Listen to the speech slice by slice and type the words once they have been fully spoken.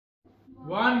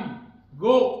1,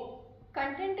 go!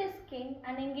 Content is king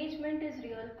and engagement is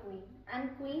real queen,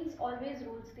 and queens always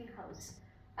rules the house.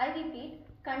 I repeat,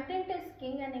 content is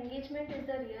king and engagement is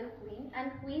the real queen,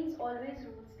 and queens always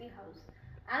rules the house.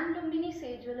 I am Lumbini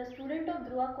Sejwal, a student of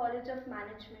DHRUVA College of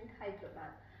Management,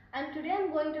 Hyderabad, and today I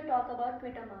am going to talk about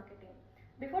Twitter marketing.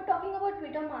 Before talking about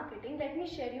Twitter marketing, let me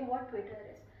share you what Twitter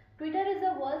is. Twitter is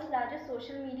the world's largest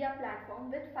social media platform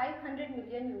with 500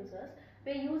 million users,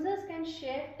 where users can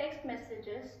share text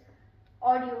messages,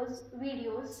 audios,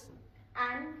 videos,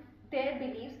 and their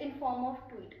beliefs in form of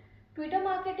tweet. Twitter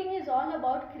marketing is all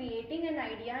about creating an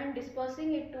idea and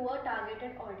dispersing it to a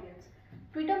targeted audience.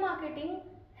 Twitter marketing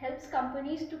helps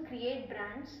companies to create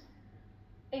brands,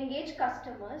 engage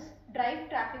customers, drive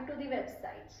traffic to the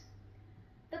websites.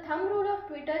 The thumb rule of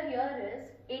Twitter here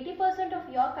is 80%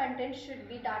 of your content should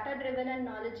be data driven and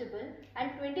knowledgeable,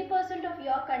 and 20% of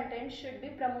your content should be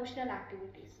promotional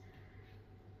activities.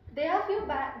 There are few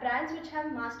brands which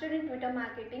have mastered in Twitter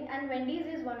marketing, and Wendy's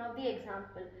is one of the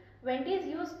example. Wendy's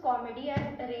use comedy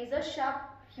and razor sharp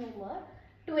humor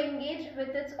to engage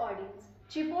with its audience.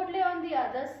 Chipotle on the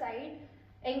other side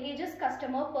engages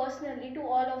customer personally to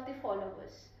all of the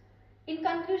followers. In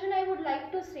conclusion, I would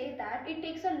like to say that it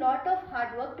takes a lot of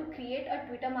hard work to create a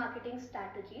Twitter marketing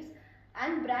strategies,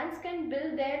 and brands can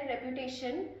build their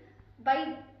reputation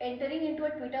by entering into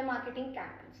a Twitter marketing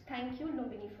campaigns. Thank you,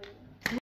 Lumbini, for you.